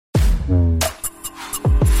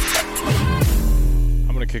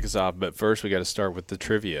kick us off, but first we got to start with the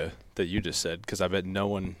trivia that you just said, because I bet no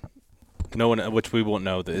one, which we won't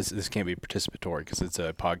know, this can't be participatory because it's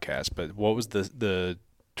a podcast, but what was the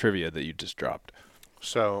trivia that you just dropped?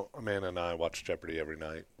 So Amanda and I watch Jeopardy every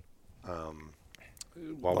night.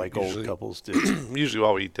 Like old couples do. Usually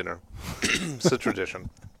while we eat dinner. It's a tradition.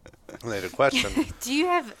 And they had a question. Do you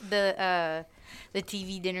have the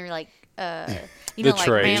TV dinner like The like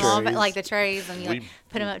trays. grandma, like the trays, and you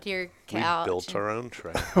put them up to your couch? We built our own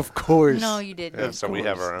tray. Of course. No, you didn't. Yeah, so we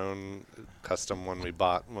have our own custom. When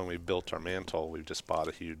we built our mantle, we just bought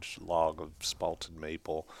a huge log of spalted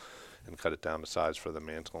maple and cut it down to size for the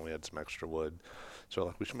mantle, and we had some extra wood.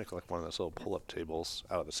 So we should make like one of those little pull-up tables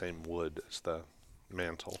out of the same wood as the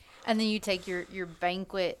mantle. And then you take your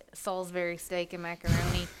banquet Salisbury steak and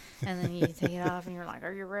macaroni, and then you take it off, and you're like,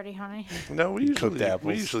 "Are you ready, honey?" No, we usually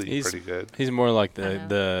eat He's pretty good. He's more like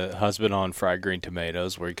the husband on fried green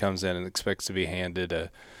tomatoes, where he comes in and expects to be handed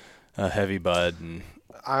a heavy bud. And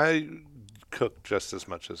I cook just as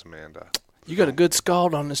much as Amanda. you got a good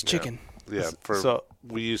scald on this chicken. Yeah,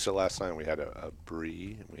 we used it last night. We had a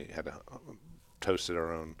brie. We had toasted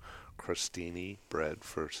our own crostini bread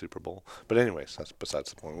for Super Bowl. But anyways, that's besides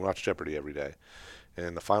the point. We watch Jeopardy every day.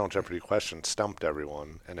 And the final Jeopardy question stumped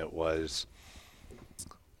everyone, and it was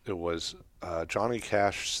Johnny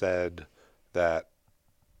Cash said that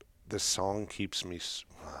this song keeps me.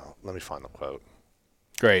 Let me find the quote.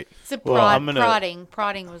 Great. So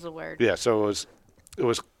prodding was a word. Yeah, so it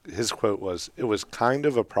was his quote was, "It was kind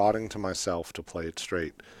of a prodding to myself to play it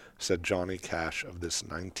straight," said Johnny Cash of this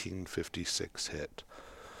 1956 hit.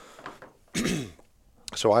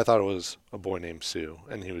 So I thought it was A Boy Named Sue,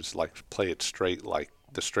 and he was like, play it straight like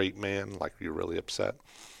the straight man, like you're really upset.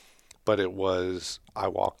 But it was I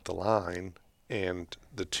Walked the Line, and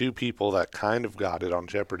the two people that kind of got it on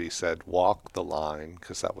Jeopardy said Walk the Line,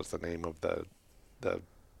 because that was the name of the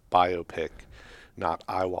biopic, not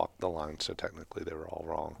I Walked the Line, so technically they were all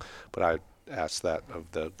wrong. But I asked that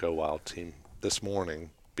of the Go Wild team this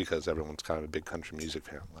morning, because everyone's kind of a big country music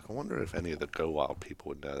fan. Like, I wonder if any of the Go Wild people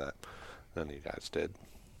would know that. None of you guys did.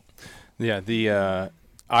 Yeah,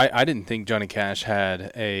 I didn't think Johnny Cash had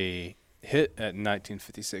a hit at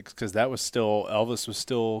 1956, because that was still, Elvis was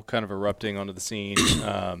still kind of erupting onto the scene.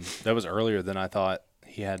 That was earlier than I thought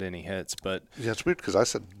he had any hits. But yeah, it's weird because I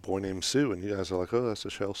said Boy Named Sue, and you guys are like, oh, that's a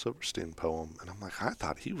Shel Silverstein poem. And I'm like, I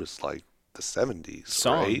thought he was like the 70s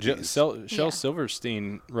or 80s. Shel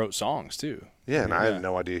Silverstein wrote songs too. Yeah, and I had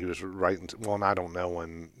no idea he was writing. Well, and I don't know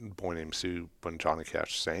when Boy Named Sue, when Johnny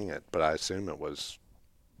Cash sang it, but I assume it was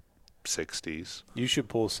 60s. You should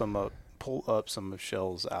pull up some of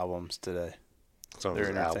Shel's albums today. Some of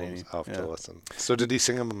his albums. I'll have to listen. So did he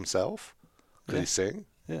sing them himself? Did he sing?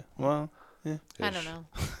 Yeah. Well, yeah. I don't know.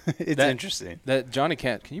 It's interesting. That Johnny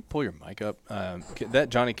Cash, can you pull your mic up? That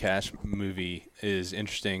Johnny Cash movie is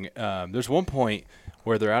interesting. There's one point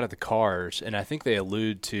where they're out at the cars, and I think they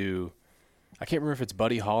allude to, I can't remember if it's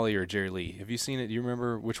Buddy Holly or Jerry Lee. Have you seen it? Do you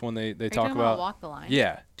remember which one they talk about? Walk the Line?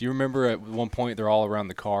 Yeah. Do you remember at one point they're all around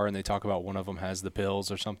the car and they talk about one of them has the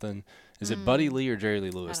pills or something? Is it Buddy Lee or Jerry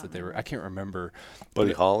Lee Lewis that they were? I can't remember.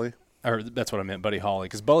 Buddy Holly? Or that's what I meant, Buddy Holly,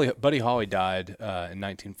 because Buddy Holly died in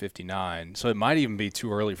 1959, so it might even be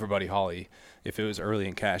too early for Buddy Holly if it was early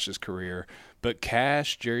in Cash's career. But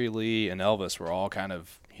Cash, Jerry Lee, and Elvis were all kind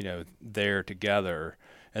of there together,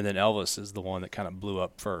 and then Elvis is the one that kind of blew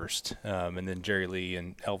up first, and then Jerry Lee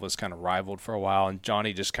and Elvis kind of rivaled for a while, and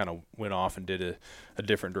Johnny just kind of went off and did a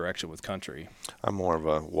different direction with country. I'm more of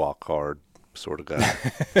a walk hard sort of guy.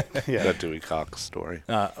 That Dewey Cox story.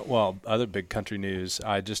 Well, other big country news,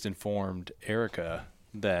 I just informed Erica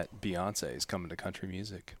that Beyonce is coming to country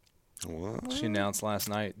music. What? She announced last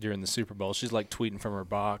night during the Super Bowl. She's like tweeting from her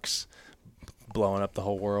box, blowing up the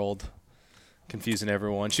whole world, confusing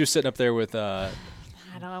everyone. She was sitting up there with I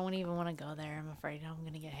don't even want to go there. I'm afraid I'm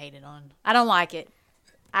going to get hated on. I don't like it.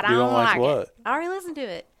 I don't, you don't like what? It. I already listened to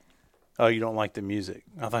it. Oh, you don't like the music.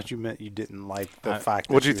 I thought you meant you didn't like the fact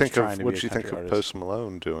that What do you she think was trying to What be do you a think country of artist. Post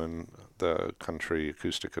Malone doing the country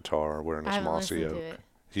acoustic guitar wearing his mossy oak?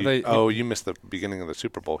 You missed the beginning of the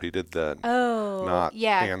Super Bowl. He did that.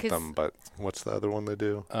 Anthem, but what's the other one they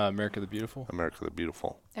do? America the Beautiful. America the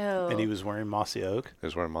Beautiful. Oh. And he was wearing mossy oak? He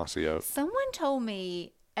was wearing mossy oak. Someone told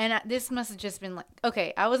me, and this must have just been like,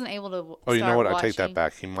 okay, I wasn't able to Oh, you know what? watching. I take that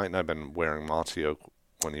back. He might not have been wearing mossy oak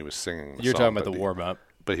when he was singing the You're song, talking about the warm-up.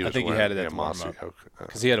 But he was I think he had it at the mossy warm-up. oak.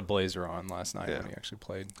 Because he had a blazer on last night when he actually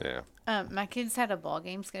played. Yeah. My kids had a ball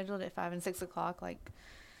game scheduled at 5 and 6 o'clock, like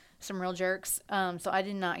some real jerks. So I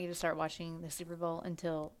did not get to start watching the Super Bowl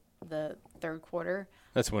until the third quarter.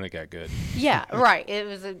 That's when it got good. Yeah, right. It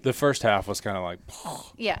was The first half was kind of like,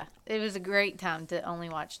 yeah, it was a great time to only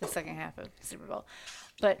watch the second half of Super Bowl.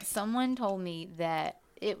 But someone told me that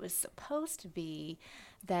it was supposed to be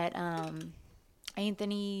that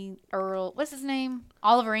Anthony Earl, what's his name?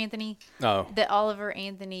 Oliver Anthony. no, That Oliver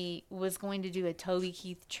Anthony was going to do a Toby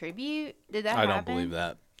Keith tribute. Did that I happen? don't believe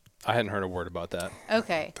that. I hadn't heard a word about that.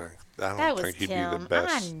 Okay. I That don't was think he'd Tim. be the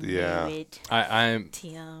best. I knew Yeah. it. I'm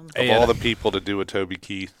Tim. Of all the people to do a Toby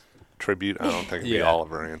Keith tribute, I don't think it'd be Yeah.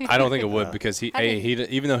 Oliver Anthony. I don't think it would because he I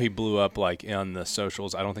even though he blew up like on the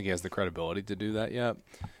socials, I don't think he has the credibility to do that yet.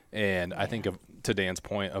 And I think to Dan's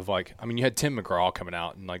point of like, I mean, you had Tim McGraw coming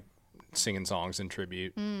out and like singing songs in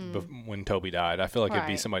tribute when Toby died. I feel like it'd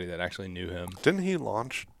be Right. somebody that actually knew him. Didn't he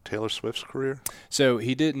launch Taylor Swift's career? So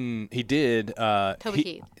he didn't. He did. Toby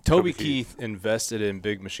Keith. Toby Keith invested in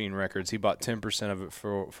Big Machine Records. He bought 10% of it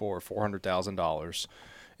for $400,000,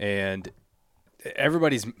 and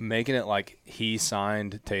everybody's making it like he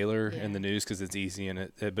signed Taylor in the news because it's easy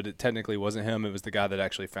and but it technically wasn't him. It was the guy that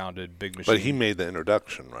actually founded Big Machine. But he made the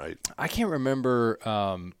introduction, right? I can't remember.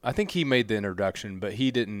 I think he made the introduction, but he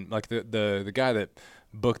didn't. Like the guy that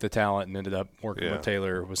booked the talent and ended up working with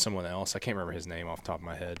Taylor was someone else. I can't remember his name off the top of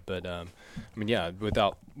my head. But I mean, yeah,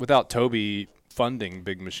 without Toby funding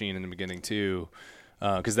Big Machine in the beginning too,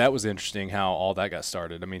 because that was interesting how all that got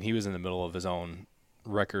started. I mean, he was in the middle of his own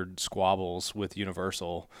record squabbles with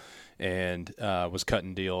Universal and was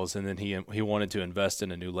cutting deals, and then he wanted to invest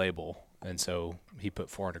in a new label, and so he put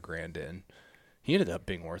 $400,000 in. He ended up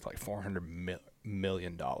being worth like $400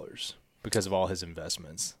 million because of all his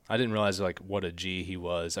investments. I didn't realize like what a G he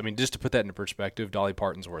was. I mean, just to put that into perspective, Dolly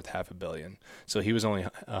Parton's worth $500 million, so he was only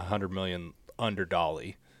 $100 million under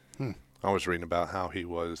Dolly. I was reading about how he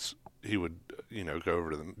would, go over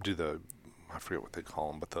to do the, I forget what they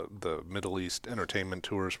call them, but the Middle East entertainment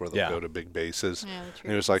tours where they'll go to big bases. Yeah,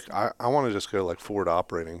 And he was like, I want to just go like forward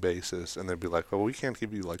operating bases. And they'd be like, well, we can't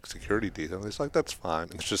give you like security details. And he's like, that's fine.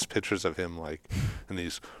 And it's just pictures of him like in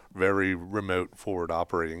these very remote forward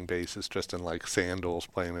operating bases, just in like sandals,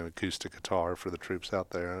 playing an acoustic guitar for the troops out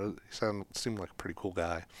there. He seemed like a pretty cool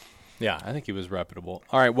guy. Yeah, I think he was reputable.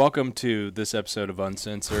 All right, welcome to this episode of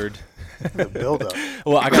Uncensored. The build-up.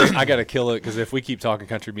 Well, I got to kill it because if we keep talking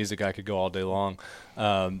country music, I could go all day long.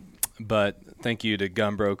 But thank you to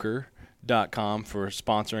Gunbroker.com for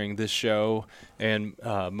sponsoring this show and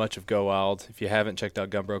much of Go Wild. If you haven't checked out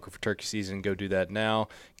Gunbroker for turkey season, go do that now.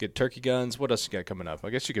 Get turkey guns. What else you got coming up? I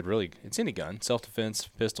guess you could it's any gun, self-defense,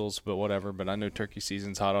 pistols, but whatever. But I know turkey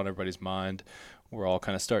season's hot on everybody's mind. We're all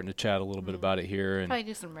kind of starting to chat a little bit about it here. And Probably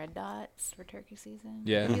do some red dots for turkey season.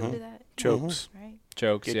 Yeah. People do that. Chokes. Right.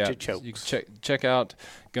 chokes, Get yeah. your chokes. You can check out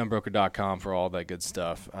gunbroker.com for all that good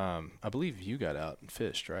stuff. I believe you got out and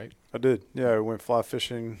fished, right? I did. Yeah, I went fly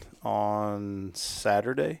fishing on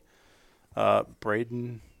Saturday.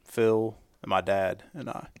 Braden, Phil, and my dad and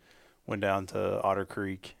I went down to Otter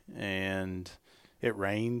Creek, and it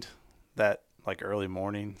rained that like early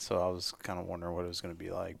morning, so I was kind of wondering what it was going to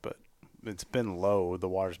be like, but it's been low. The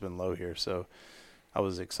water's been low here, so I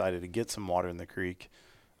was excited to get some water in the creek.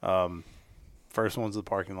 First one's the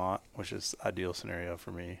parking lot, which is ideal scenario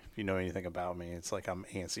for me. If you know anything about me, it's like I'm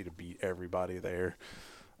antsy to beat everybody there.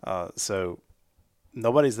 So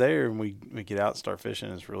nobody's there, and we get out and start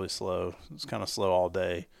fishing. It's really slow. It's kind of slow all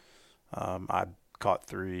day. I caught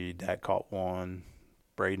 3. Dad caught 1.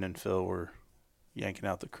 Braden and Phil were yanking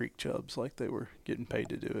out the creek chubs like they were getting paid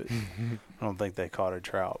to do it. I don't think they caught a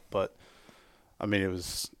trout, but I mean, it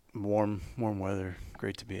was warm weather.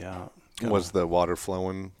 Great to be out. Was the water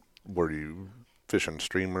flowing? Were you fishing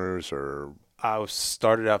streamers or? I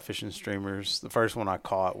started out fishing streamers. The first one I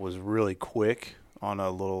caught was really quick on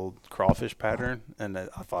a little crawfish pattern, and I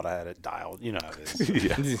thought I had it dialed. You know how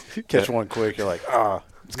it is. Catch one quick, you're like,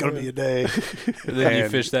 it's going to be a day. Then you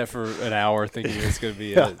fish that for an hour thinking it's going to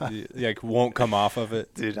be like won't come off of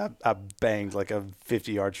it. Dude, I banged like a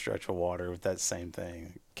 50-yard stretch of water with that same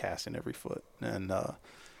thing, casting every foot, and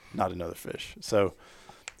not another fish. So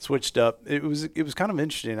switched up. It was kind of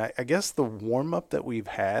interesting. I guess the warm-up that we've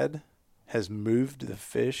had has moved the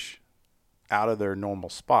fish out of their normal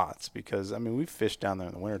spots because, I mean, we've fished down there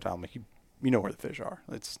in the wintertime. Like you know where the fish are.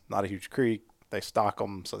 It's not a huge creek. They stock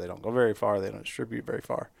them so they don't go very far. They don't distribute very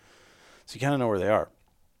far. So you kind of know where they are.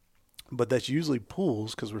 But that's usually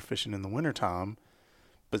pools because we're fishing in the wintertime.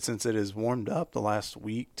 But since it has warmed up the last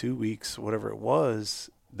week, 2 weeks, whatever it was,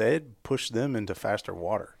 they had pushed them into faster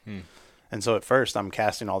water. And so at first I'm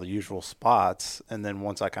casting all the usual spots. And then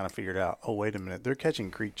once I kind of figured out, oh, wait a minute, they're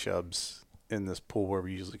catching creek chubs in this pool where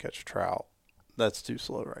we usually catch trout. That's too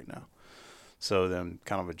slow right now. So then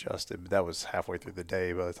kind of adjusted. But that was halfway through the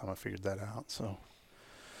day by the time I figured that out. So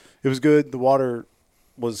it was good. The water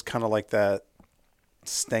was kind of like that,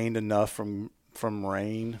 stained enough from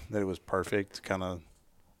rain that it was perfect to kind of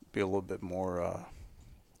be a little bit more,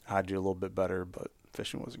 hide you a little bit better, but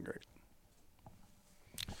fishing wasn't great.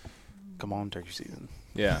 Come on, turkey season.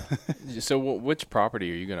 Yeah. So which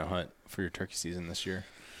property are you going to hunt for your turkey season this year?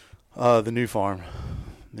 The new farm.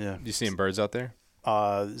 Yeah. You seeing birds out there?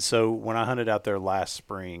 So when I hunted out there last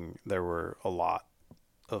spring, there were a lot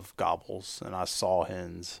of gobbles, and I saw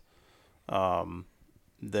hens.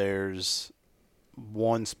 There's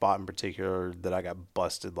one spot in particular that I got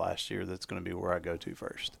busted last year that's going to be where I go to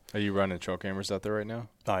first. Are you running trail cameras out there right now?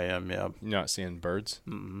 I am, yeah. You're not seeing birds?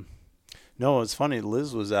 Mm-mm. No, it's funny.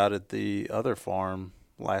 Liz was out at the other farm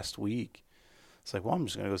last week. It's like, well, I'm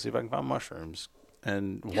just going to go see if I can find mushrooms.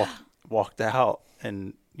 And walked out,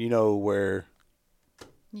 and you know where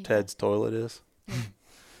Ted's toilet is?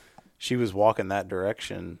 She was walking that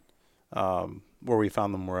direction where we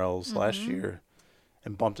found the morels last year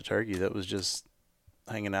and bumped a turkey that was just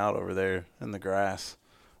hanging out over there in the grass,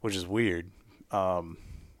 which is weird.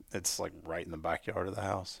 It's like right in the backyard of the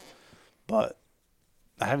house. But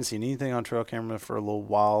I haven't seen anything on trail camera for a little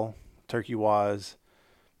while, turkey-wise,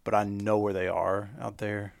 but I know where they are out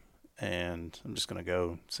there, and I'm just going to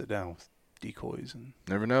go sit down with decoys and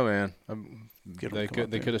Never know, man. They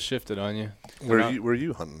could have shifted on you. Where are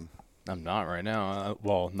you hunting? I'm not right now.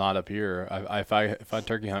 Well, not up here. If I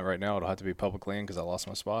turkey hunt right now, it'll have to be public land because I lost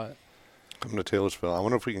my spot. Come to Taylorsville. I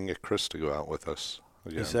wonder if we can get Chris to go out with us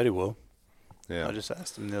again. he said he will. Yeah. I just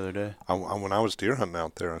asked him the other day. When I was deer hunting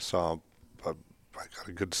out there, I saw I got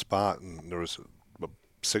a good spot, and there was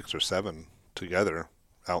 6 or 7 together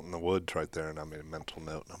out in the woods right there, and I made a mental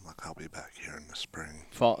note, and I'm like, I'll be back here in the spring.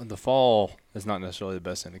 The fall is not necessarily the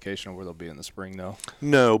best indication of where they'll be in the spring, though.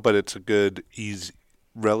 No, but it's a good,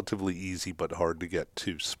 relatively easy but hard to get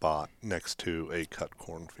to spot next to a cut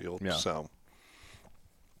cornfield. Yeah. So,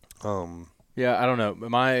 yeah, I don't know.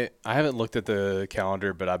 I haven't looked at the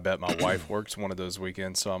calendar, but I bet my wife works one of those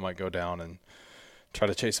weekends, so I might go down and try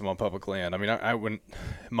to chase them on public land. I mean, I went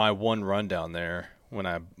my one run down there when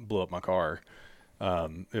I blew up my car.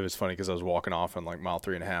 It was funny because I was walking off on like mile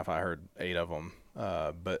 3.5. I heard 8 of them,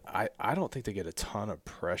 but I don't think they get a ton of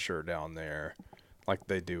pressure down there like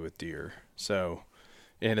they do with deer. So,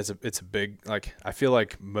 and it's a big, like, I feel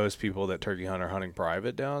like most people that turkey hunt are hunting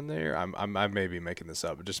private down there. I may be making this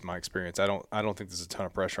up, but just my experience, I don't think there's a ton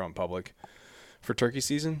of pressure on public for turkey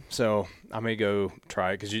season. So I may go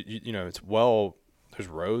try it because you know there's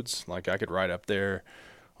roads. Like I could ride up there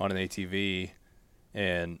on an ATV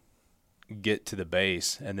and get to the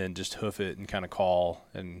base and then just hoof it and kind of call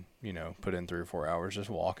and put in 3 or 4 hours just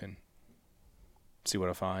walking, see what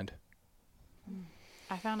I find.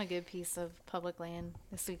 I found a good piece of public land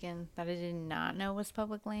this weekend that I did not know was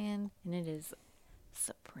public land, and it is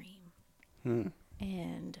supreme.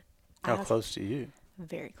 And How close to you?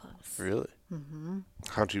 Very close. Really?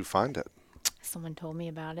 how'd you find it? Someone told me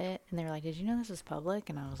about it, and they were like, "Did you know this was public?"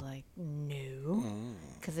 And I was like, "No,"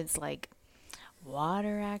 because it's like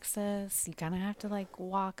water access. You kind of have to like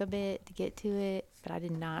walk a bit to get to it, but I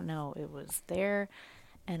did not know it was there.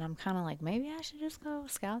 And I'm kind of like, maybe I should just go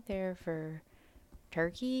scout there for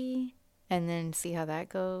turkey and then see how that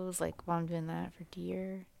goes, like while I'm doing that for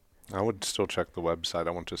deer. I would still check the website.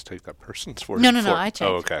 I won't just take that person's word. No, I checked.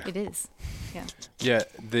 Oh, okay. It is. Yeah. Yeah,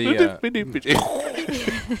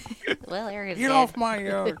 Well, Eric's Get dead. off my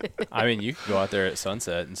yard. I mean, you could go out there at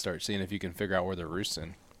sunset and start seeing if you can figure out where they're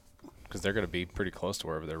roosting, because they're going to be pretty close to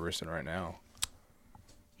wherever they're roosting right now.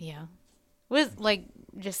 Yeah. With like,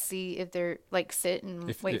 just see if they're like sit and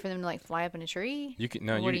wait for them to like fly up in a tree. You could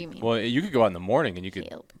What do you mean? Well, you could go out in the morning and you could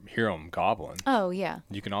hear them gobbling. Oh yeah.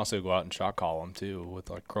 You can also go out and shot call them too with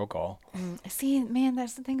like crow call. See, man,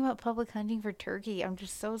 that's the thing about public hunting for turkey. I'm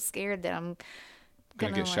just so scared that I'm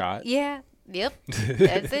Gonna get like, shot? Yeah. Yep.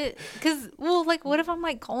 That's it. Because, well, like, what if I'm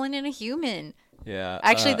like calling in a human? Yeah.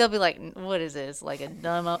 Actually, they'll be like, "What is this? Like a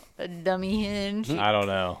dummy hen?" I don't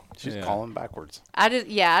know. She's Yeah. calling backwards. I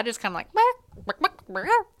just kind of like, bark, bark, bark, bark.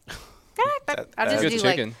 I It's just a do good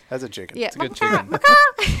chicken. like, That's a chicken. yeah, It's a good chicken.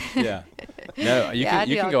 Yeah. No, you Yeah, I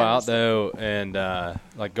do can all go kinds out of though and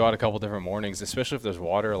like go out a couple different mornings, especially if there's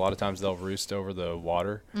water. A lot of times they'll roost over the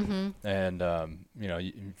water, and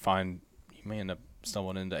you may end up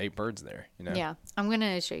stumbling into 8 birds there. yeah. I'm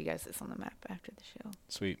gonna show you guys this on the map after the show.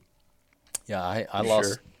 Sweet. Yeah, I You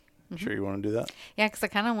lost. Sure? Sure you want to do that? Yeah, because I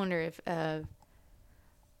kind of wonder if I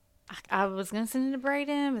was gonna send it to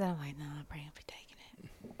Brayden, but then I'm like, no, Brayden will be taking it.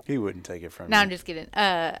 He wouldn't take it from No, you. I'm just kidding.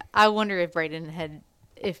 I wonder if Brayden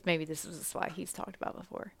if maybe this was a spot he's talked about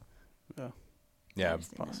before. Yeah. Yeah, I've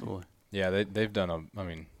seen that. Possibly. yeah. They've done I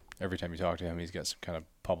mean, every time you talk to him, he's got some kind of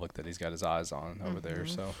public that he's got his eyes on over there.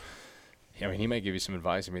 So, I mean, he may give you some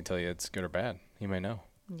advice. He may tell you it's good or bad. He may know.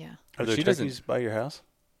 Yeah. Are But there she doesn't- turkeys by your house?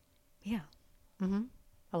 Yeah.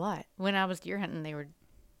 A lot. When I was deer hunting,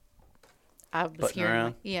 I was Butting hearing.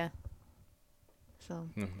 around? Yeah. So.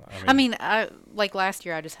 Mm, I mean, like last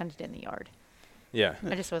year, I just hunted in the yard. yeah.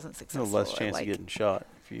 I just wasn't No successful. less at, chance like, of getting shot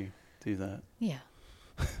if you do that. Yeah.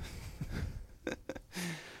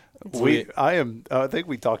 I think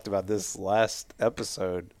we talked about this last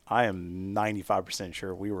episode. I am 95%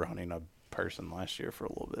 sure we were hunting a person last year for a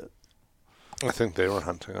little bit. I think they were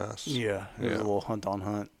hunting us. Yeah. It was a little hunt on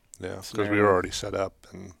hunt. Yeah, because scenario. we were already set up,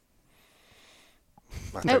 and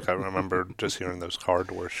I think I remember just hearing those car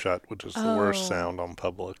doors shut, which is the worst sound on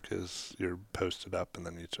public. Is you're posted up, and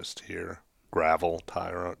then you just hear gravel,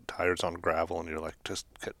 tires on gravel, and you're like, just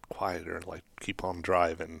get quieter, like keep on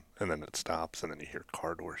driving, and then it stops, and then you hear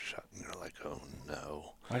car doors shut, and you're like, oh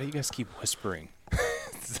no. Why do you guys keep whispering?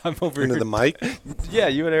 I'm over Into here. the mic? Yeah,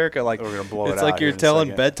 you and Erica like We're gonna blow it it's out like here you're in a telling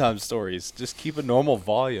second. bedtime stories. Just keep a normal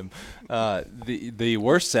volume. The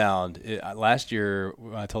worst sound last year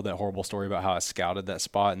I told that horrible story about how I scouted that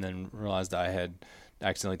spot and then realized I had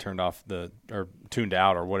accidentally turned off or tuned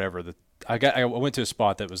out or whatever. I went to a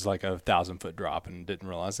spot that was like a 1,000-foot drop and didn't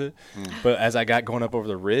realize it. But as I got going up over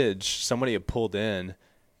the ridge, somebody had pulled in.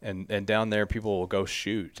 And down there, people will go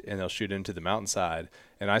shoot, and they'll shoot into the mountainside.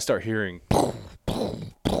 And I start hearing,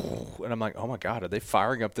 and I'm like, oh my God, are they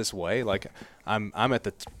firing up this way? Like, I'm at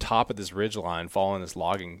the top of this ridge line, following this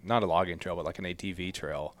not a logging trail, but like an ATV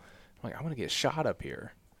trail. I'm like, I'm gonna get shot up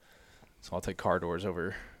here. So I'll take car doors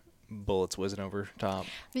over, bullets whizzing over top.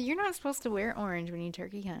 But you're not supposed to wear orange when you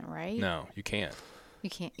turkey hunt, right? No, you can't. You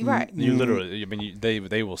can't. Right. You literally, I mean,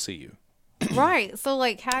 they will see you. Right. So,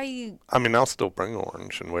 like, how you. I mean, I'll still bring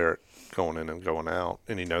orange and wear it going in and going out.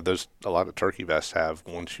 And, a lot of turkey vests have,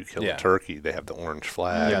 once you kill Yeah. a turkey, they have the orange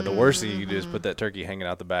flag. Yeah, the worst thing you can do is put that turkey hanging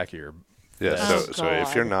out the back of your. Yeah, Oh, so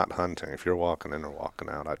if you're God. not hunting, if you're walking in or walking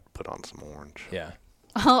out, I'd put on some orange. Yeah.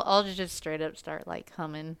 I'll just straight up start, like,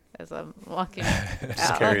 humming as I'm walking Just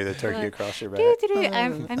out. carry the turkey across your back. Doo-doo-doo,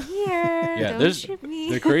 I'm here. Yeah, Don't there's shoot me.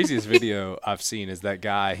 the craziest video I've seen is that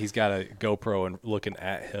guy. He's got a GoPro and looking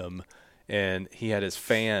at him, and he had his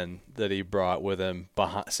fan that he brought with him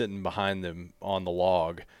sitting behind them on the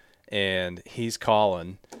log, and he's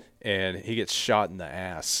calling, and he gets shot in the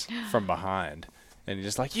ass from behind, and he's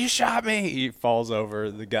just like, "You shot me!" He falls over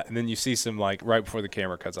the guy, and then you see some like right before the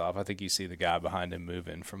camera cuts off. I think you see the guy behind him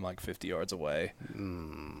moving from like 50 yards away.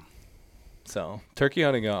 So turkey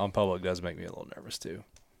hunting on public does make me a little nervous too.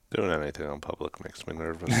 Doing anything on public makes me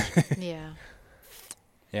nervous. Yeah.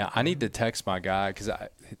 Yeah, I need to text my guy because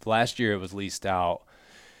last year it was leased out,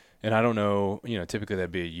 and I don't know, typically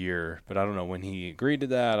that'd be a year, but I don't know when he agreed to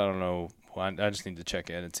that. I don't know. Well, I just need to check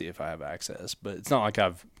in and see if I have access. But it's not like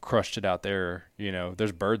I've crushed it out there.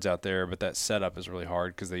 There's birds out there, but that setup is really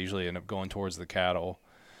hard because they usually end up going towards the cattle.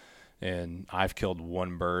 And I've killed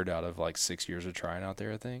one bird out of like 6 years of trying out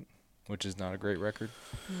there, I think, which is not a great record.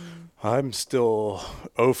 I'm still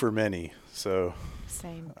 0 for many, so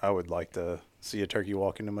Same. I would like to see a turkey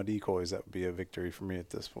walk into my decoys. That would be a victory for me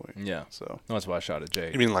at this point. Yeah. So, That's why I shot at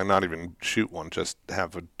Jake. You mean like not even shoot one, just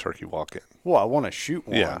have a turkey walk in? well, I want to shoot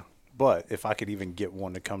one. Yeah. But if I could even get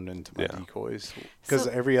one to come into my Yeah. decoys, because So-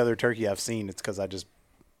 every other turkey I've seen, it's because I just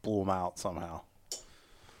blew them out somehow.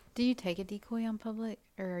 Do you take a decoy on public,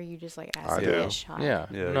 or are you just like I asking do. to get shot? Yeah.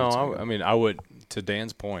 Yeah, No, it's good. I mean, I would, to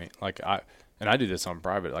Dan's point, and I do this on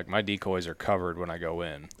private, like my decoys are covered when I go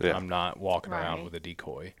in. Yeah. I'm not walking around Right. with a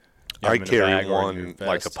decoy. You I have 'em in a carry bag or in your one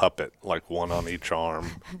like a vest. puppet, like one on each arm.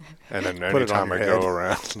 And then Put it on anytime I your go head.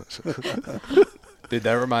 around, Dude,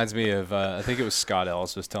 that reminds me of, I think it was Scott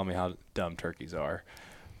Ellis was telling me how dumb turkeys are.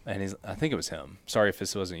 And I think it was him. Sorry if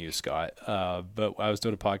this wasn't you, Scott. But I was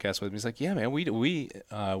doing a podcast with him. He's like, yeah, man, we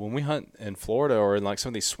when we hunt in Florida or in like some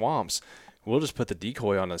of these swamps, we'll just put the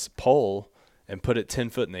decoy on this pole and put it 10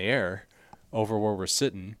 foot in the air over where we're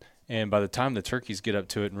sitting. And by the time the turkeys get up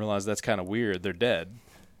to it and realize that's kind of weird, they're dead.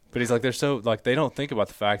 But he's like, they're so, like, they don't think about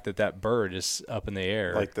the fact that bird is up in the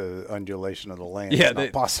air. Like the undulation of the land. Yeah, It's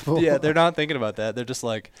not possible. Yeah, they're not thinking about that. They're just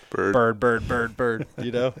like Bird. bird.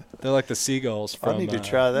 They're like the seagulls from. I need to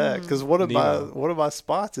try that because one Nemo. of my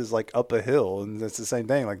spots is like up a hill, and it's the same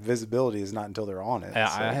thing. Like visibility is not until they're on it. I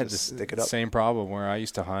So had just this stick it up. same problem where I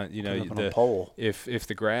used to hunt. Put it up on a pole. If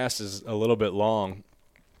the grass is a little bit long,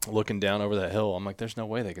 looking down over that hill, I'm like, there's no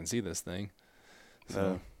way they can see this thing.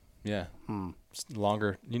 So yeah, it's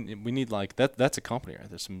longer. We need like that. That's a company right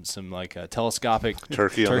there. Some like telescopic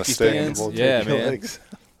turkey on the turkey stand. stands. Little Yeah, turkey man. legs.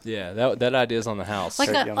 Yeah, that idea's on the house. Like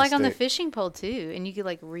Turkey on a like on the stick. fishing pole too, and you could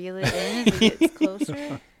like reel it in as it gets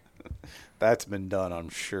closer. That's been done, I'm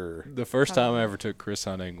sure. The first time I ever took Chris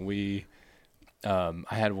hunting, I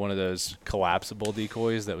had one of those collapsible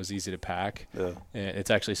decoys that was easy to pack. Yeah. And it's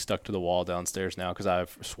actually stuck to the wall downstairs now because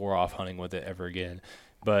I've swore off hunting with it ever again.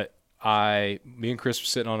 But me and Chris were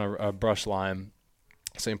sitting on a brush line,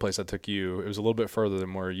 same place I took you. It was a little bit further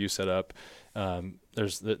than where you set up.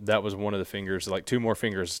 That was one of the fingers, like 2 more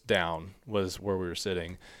fingers down was where we were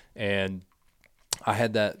sitting. And I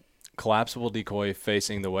had that collapsible decoy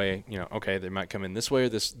facing the way, okay, they might come in this way or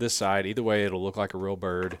this side. Either way, it'll look like a real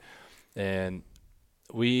bird. And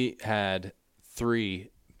we had 3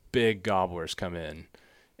 big gobblers come in,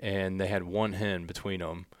 and they had 1 hen between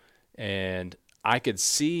them. And I could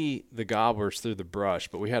see the gobblers through the brush,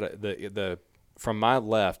 but we had from my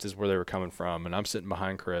left is where they were coming from, and I'm sitting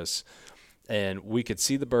behind Chris. And we could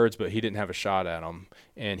see the birds, but he didn't have a shot at them,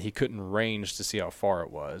 and he couldn't range to see how far it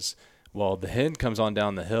was. Well, the hen comes on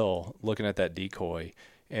down the hill looking at that decoy,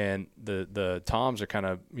 and the toms are kind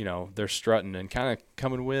of, they're strutting and kind of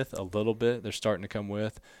coming with a little bit. They're starting to come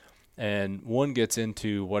with. And one gets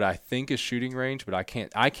into what I think is shooting range, but I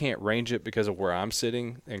can't range it because of where I'm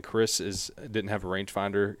sitting, and Chris didn't have a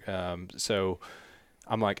rangefinder. So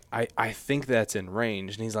I'm like, I think that's in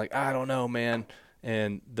range. And he's like, I don't know, man.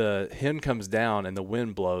 And the hen comes down and the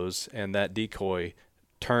wind blows and that decoy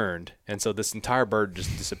turned, and so this entire bird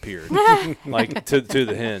just disappeared like to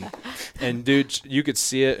the hen. And dude, you could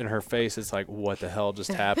see it in her face. It's like, what the hell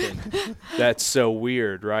just happened? That's so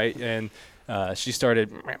weird, right? And she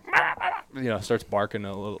started starts barking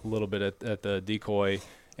a little bit at the decoy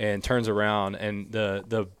and turns around, and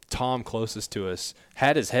the tom closest to us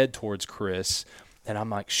had his head towards Chris, and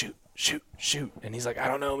I'm like, shoot. And he's like, I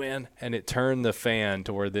don't know, man. And it turned the fan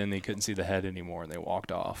to where then they couldn't see the head anymore, and they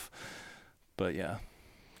walked off. But yeah,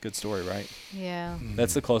 good story, right? Yeah.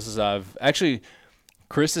 That's the closest actually,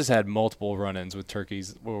 Chris has had multiple run-ins with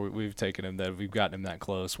turkeys where we've taken him that we've gotten him that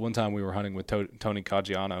close. One time we were hunting with Tony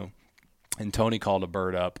Caggiano, and Tony called a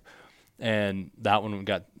bird up, and that one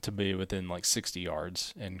got to be within like 60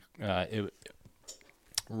 yards. And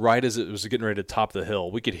right as it was getting ready to top the hill,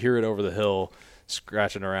 we could hear it over the hill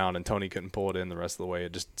scratching around, and Tony couldn't pull it in the rest of the way.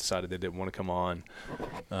 It just decided they didn't want to come on.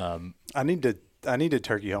 I need to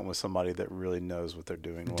turkey hunt with somebody that really knows what they're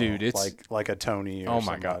doing. Well. Dude, it's like a Tony. Or oh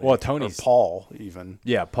my somebody. god! Well, Tony's or Paul even.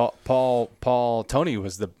 Yeah, Paul. Tony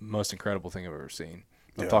was the most incredible thing I've ever seen.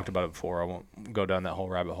 I've talked about it before. I won't go down that whole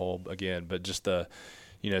rabbit hole again. But just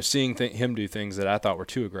seeing him do things that I thought were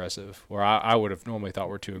too aggressive, or I would have normally thought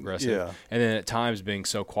were too aggressive. Yeah. And then at times being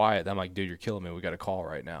so quiet, I'm like, dude, you're killing me. We got a call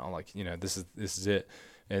right now. Like, this is it.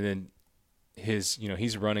 And then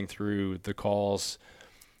he's running through the calls.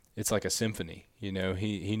 It's like a symphony. He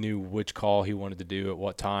knew which call he wanted to do at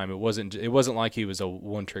what time. It wasn't like he was a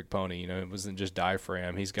one-trick pony. It wasn't just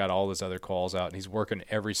diaphragm. He's got all his other calls out, and he's working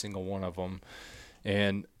every single one of them.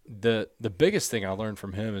 And the biggest thing I learned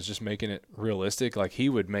from him is just making it realistic. Like, he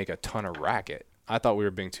would make a ton of racket. I thought we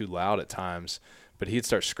were being too loud at times, but he'd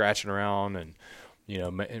start scratching around and,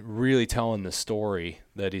 really telling the story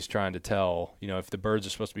that he's trying to tell. If the birds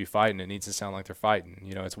are supposed to be fighting, it needs to sound like they're fighting.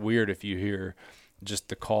 It's weird if you hear just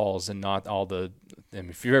the calls and not all the –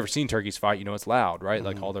 if you've ever seen turkeys fight, it's loud, right? Mm-hmm.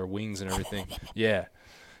 Like all their wings and everything. Yeah.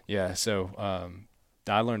 So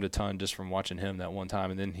I learned a ton just from watching him that one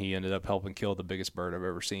time, and then he ended up helping kill the biggest bird I've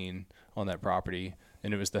ever seen on that property,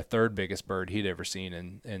 and it was the 3rd biggest bird he'd ever seen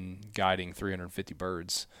in guiding 350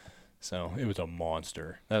 birds. So it was a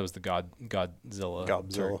monster. That was the Godzilla.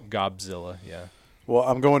 Gobzilla, yeah. Well,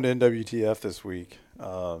 I'm going to NWTF this week,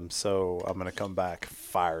 so I'm going to come back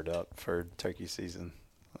fired up for turkey season.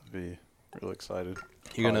 I'll be real excited.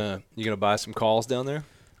 You gonna buy some calls down there?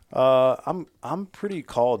 I'm pretty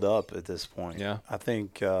called up at this point. Yeah. I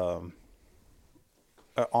think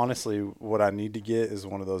honestly, what I need to get is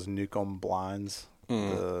one of those Newcomb blinds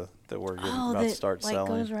that we're about to start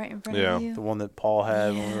selling. Goes right in front of you. The one that Paul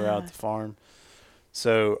had when we were out at the farm.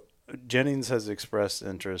 So Jennings has expressed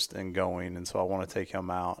interest in going, and so I want to take him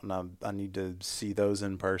out, and I need to see those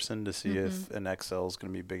in person to see if an XL is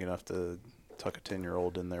going to be big enough to tuck a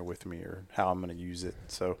 10-year-old in there with me, or how I'm going to use it.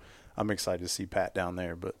 So I'm excited to see Pat down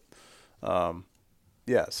there, but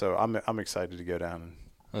so I'm excited to go down and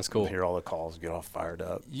that's cool. Hear all the calls, get all fired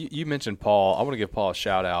up. You mentioned Paul. I want to give Paul a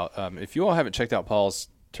shout out. If you all haven't checked out Paul's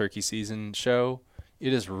turkey season show,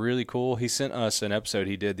 it is really cool. He sent us an episode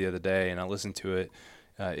he did the other day, and I listened to it.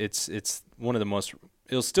 It's one of the most.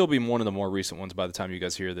 It'll still be one of the more recent ones by the time you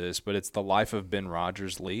guys hear this, but it's the life of Ben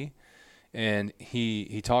Rogers Lee, and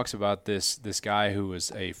he talks about this guy who was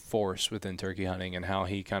a force within turkey hunting and how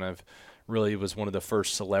he kind of really was one of the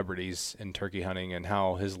first celebrities in turkey hunting, and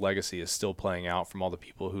how his legacy is still playing out from all the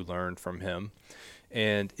people who learned from him.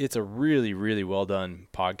 And it's a really, really well done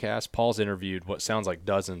podcast. Paul's interviewed what sounds like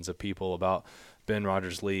dozens of people about Ben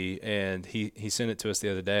Rogers-Lee, and he sent it to us the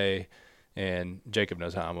other day. And Jacob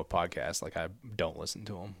knows how I'm with podcasts. Like, I don't listen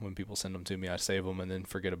to them. When people send them to me, I save them and then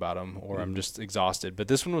forget about them, or I'm just exhausted. But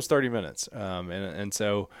this one was 30 minutes, and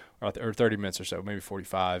so, or 30 minutes or so, maybe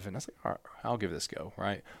 45. And I was like, all right, I'll give this a go,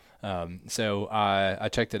 right? So I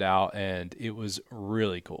checked it out, and it was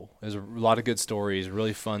really cool. There's a lot of good stories,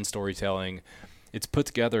 really fun storytelling. It's put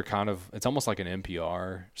together it's almost like an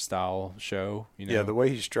NPR style show. Yeah, the way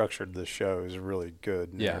he structured the show is really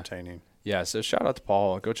good and entertaining. Yeah, so shout out to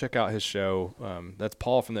Paul. Go check out his show. That's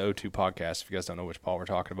Paul from the O2 podcast. If you guys don't know which Paul we're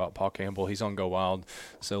talking about, Paul Campbell. He's on Go Wild.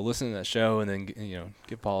 So listen to that show, and then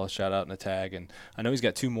give Paul a shout out and a tag. And I know he's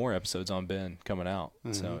got 2 more episodes on Ben coming out.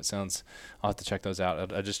 Mm-hmm. So it sounds – I'll have to check those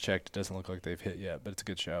out. I just checked. It doesn't look like they've hit yet, but it's a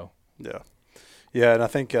good show. Yeah. Yeah, and I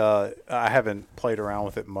think I haven't played around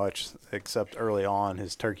with it much except early on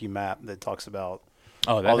his turkey map that talks about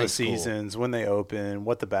all the seasons, when they open,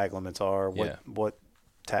 what the bag limits are, what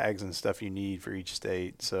tags and stuff you need for each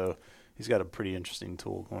state. So he's got a pretty interesting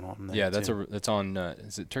tool going on there. Yeah, that's on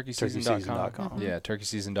is it turkeyseason.com? Mm-hmm. Yeah,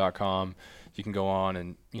 turkeyseason.com. You can go on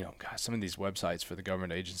and, gosh, some of these websites for the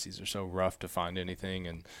government agencies are so rough to find anything,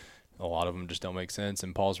 and a lot of them just don't make sense.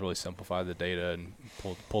 And Paul's really simplified the data and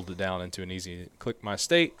pulled it down into an easy click my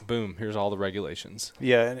state, boom, here's all the regulations.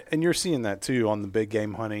 Yeah, and you're seeing that too on the big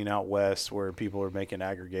game hunting out west, where people are making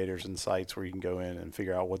aggregators and sites where you can go in and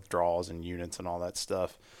figure out withdrawals and units and all that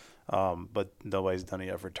stuff. But nobody's done it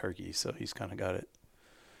yet for turkey, so he's kind of got it.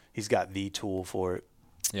 He's got the tool for it.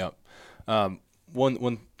 Yep.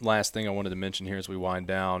 One last thing I wanted to mention here as we wind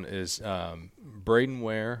down is Braden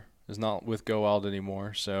Ware is not with Go Wild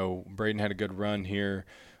anymore. So Braden had a good run here.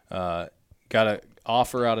 Got an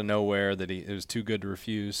offer out of nowhere that it was too good to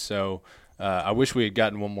refuse. So I wish we had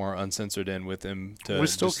gotten one more uncensored in with him. We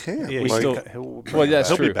still can. Yeah, that's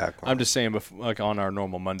he'll true. Be back I'm just saying, like on our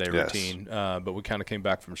normal Monday routine. But we kind of came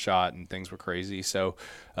back from shot and things were crazy. So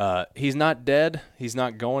he's not dead. He's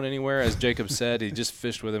not going anywhere. As Jacob said, he just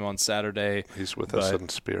fished with him on Saturday. He's with us in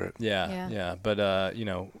spirit. Yeah. But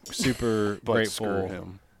super grateful. Screw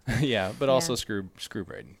him. Yeah, but also screw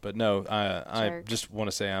Braden. But no, I just want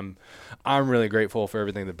to say I'm really grateful for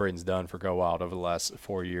everything that Braden's done for Go Wild over the last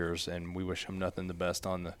 4 years, and we wish him nothing the best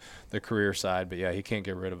on the career side. But yeah, he can't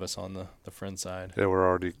get rid of us on the friend side. Yeah, we're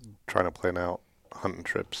already trying to plan out hunting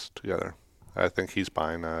trips together. I think he's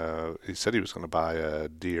buying he said he was going to buy a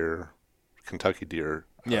Kentucky deer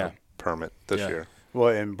permit this year. Well,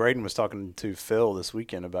 and Braden was talking to Phil this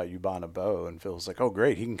weekend about you buying a bow, and Phil was like, "Oh,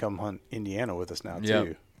 great, he can come hunt Indiana with us now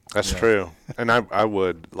too." That's true. And I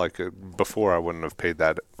would before I wouldn't have paid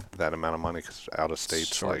that amount of money because out of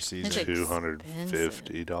state's like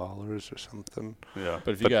 $250 or something. Yeah,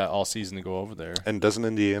 but if you got all season to go over there. And doesn't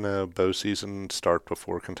Indiana bow season start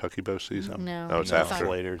before Kentucky bow season? No, it's after.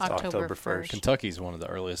 Later. It's October 1st. Kentucky's one of the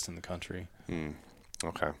earliest in the country.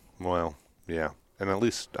 Okay. Well, yeah, and at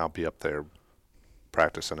least I'll be up there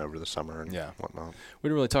practicing over the summer and whatnot. We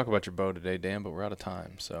didn't really talk about your bow today, Dan, but we're out of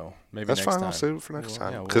time, so maybe that's next fine. time. I'll save it for next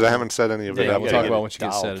time because I haven't set any of it up. We'll talk about once you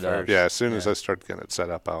get set it up. Yeah, as soon as I start getting it set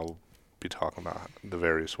up, I'll be talking about the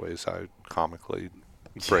various ways I comically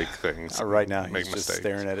break things. Right now, he's make just mistakes.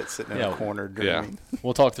 staring at it, sitting in a corner dreaming.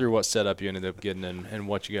 We'll talk through what setup you ended up getting and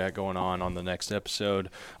what you got going on the next episode.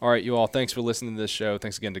 All right, you all, thanks for listening to this show.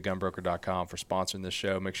 Thanks again to gunbroker.com for sponsoring this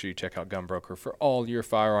show. Make sure you check out Gunbroker for all your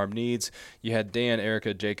firearm needs. You had Dan,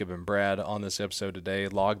 Erica, Jacob, and Brad on this episode today.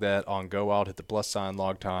 Log that on Go Wild. Hit the +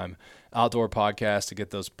 log time outdoor podcast to get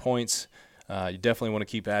those points. You definitely want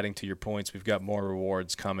to keep adding to your points. We've got more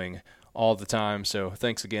rewards coming all the time. So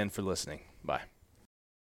thanks again for listening. Bye.